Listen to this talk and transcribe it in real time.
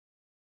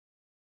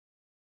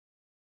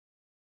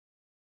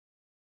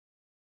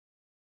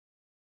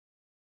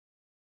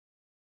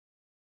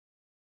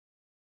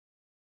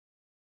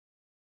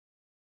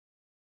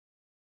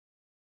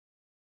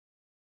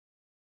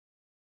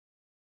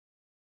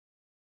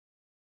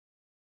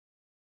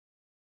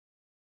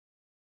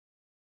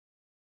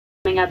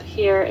up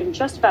here in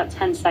just about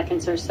 10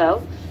 seconds or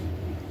so.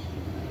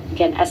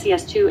 Again,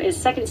 SES-2 is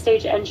second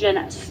stage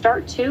engine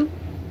start 2,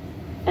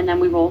 and then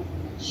we will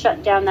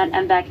shut down that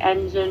MVAC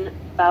engine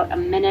about a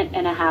minute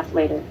and a half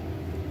later.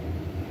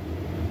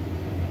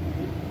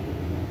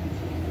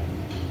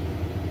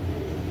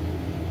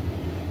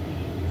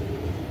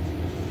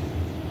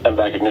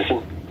 MVAC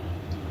ignition.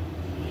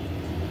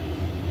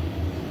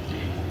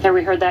 There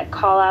we heard that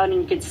call out,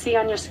 and you can see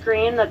on your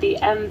screen that the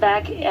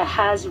MVAC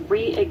has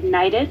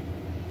reignited.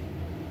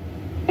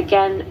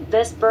 Again,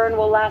 this burn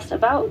will last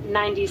about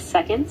 90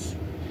 seconds,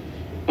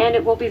 and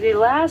it will be the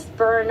last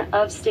burn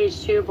of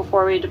stage 2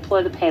 before we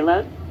deploy the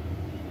payload.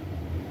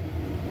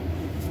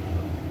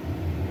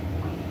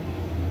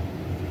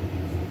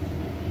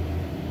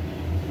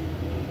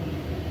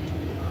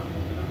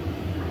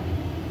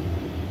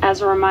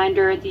 As a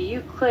reminder, the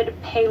Euclid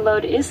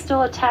payload is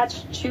still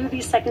attached to the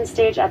second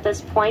stage at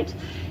this point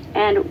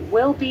and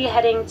will be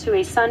heading to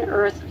a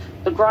Sun-Earth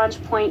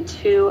Lagrange point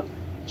 2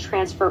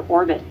 transfer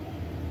orbit.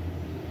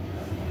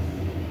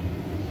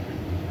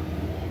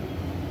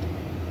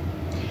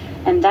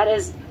 And that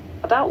is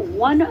about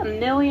 1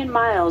 million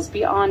miles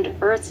beyond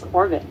Earth's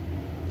orbit.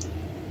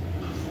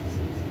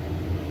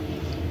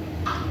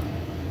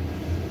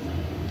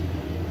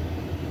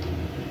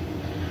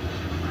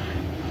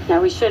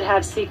 Now we should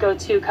have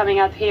SECO-2 coming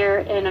up here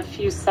in a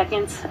few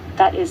seconds.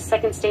 That is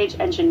second stage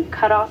engine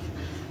cutoff.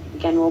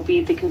 Again, will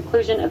be the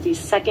conclusion of the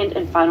second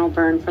and final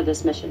burn for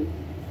this mission.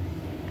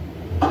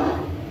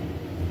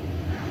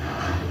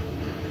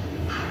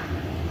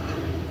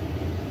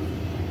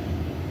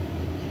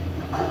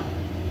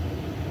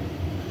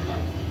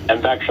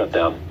 MVAC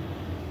shutdown.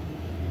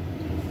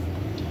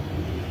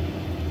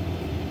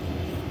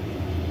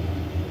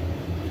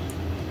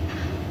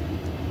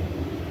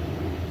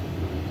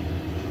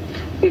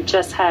 We've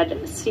just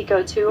had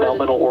SECO-2.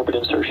 Elemental orbit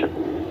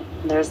insertion.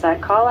 There's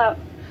that call out.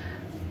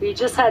 We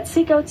just had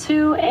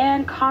SECO-2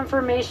 and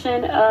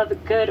confirmation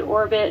of good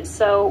orbit.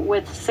 So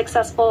with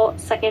successful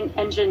second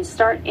engine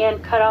start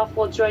and cutoff,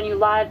 we'll join you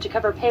live to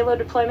cover payload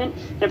deployment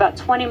in about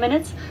 20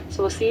 minutes.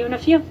 So we'll see you in a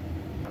few.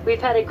 We've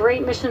had a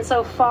great mission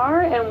so far,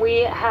 and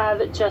we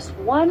have just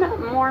one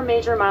more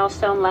major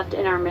milestone left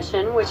in our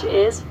mission, which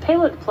is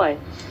payload deploy.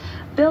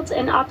 Built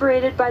and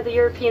operated by the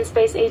European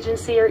Space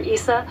Agency, or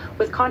ESA,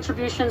 with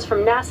contributions from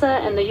NASA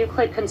and the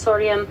Euclid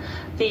Consortium,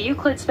 the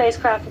Euclid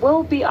spacecraft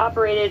will be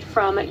operated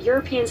from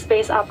European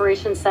Space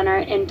Operations Center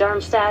in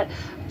Darmstadt,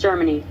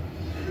 Germany.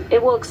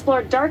 It will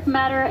explore dark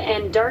matter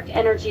and dark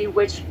energy,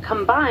 which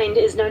combined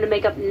is known to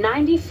make up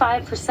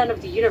 95%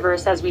 of the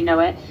universe as we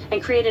know it,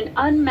 and create an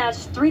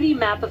unmatched 3D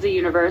map of the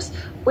universe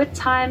with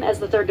time as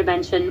the third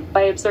dimension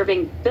by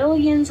observing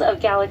billions of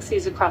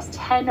galaxies across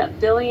 10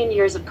 billion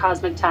years of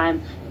cosmic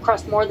time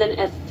across more than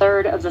a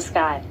third of the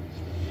sky.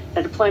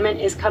 The deployment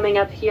is coming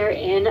up here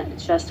in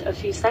just a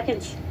few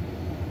seconds.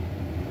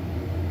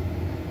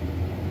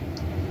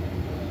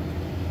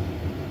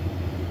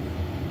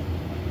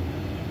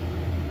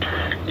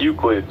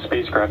 Euclid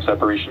spacecraft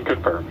separation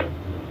confirmed.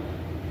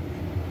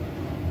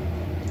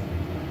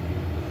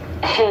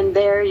 And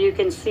there you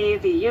can see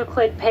the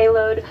Euclid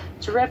payload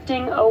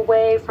drifting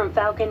away from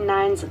Falcon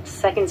 9's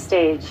second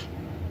stage.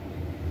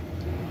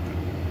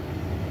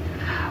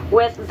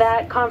 With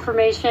that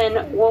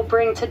confirmation, we'll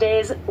bring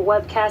today's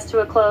webcast to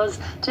a close.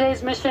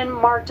 Today's mission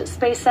marked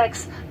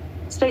SpaceX's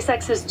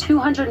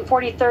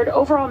 243rd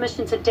overall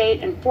mission to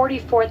date and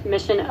 44th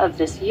mission of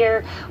this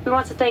year. We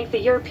want to thank the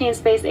European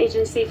Space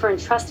Agency for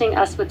entrusting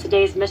us with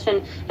today's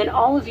mission and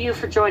all of you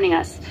for joining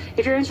us.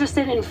 If you're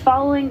interested in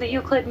following the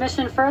Euclid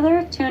mission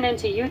further, tune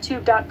into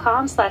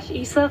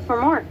youtube.com/ESA for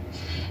more.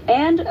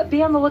 And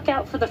be on the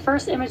lookout for the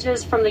first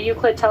images from the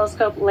Euclid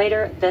telescope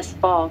later this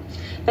fall.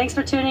 Thanks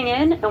for tuning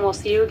in, and we'll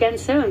see you again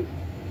soon.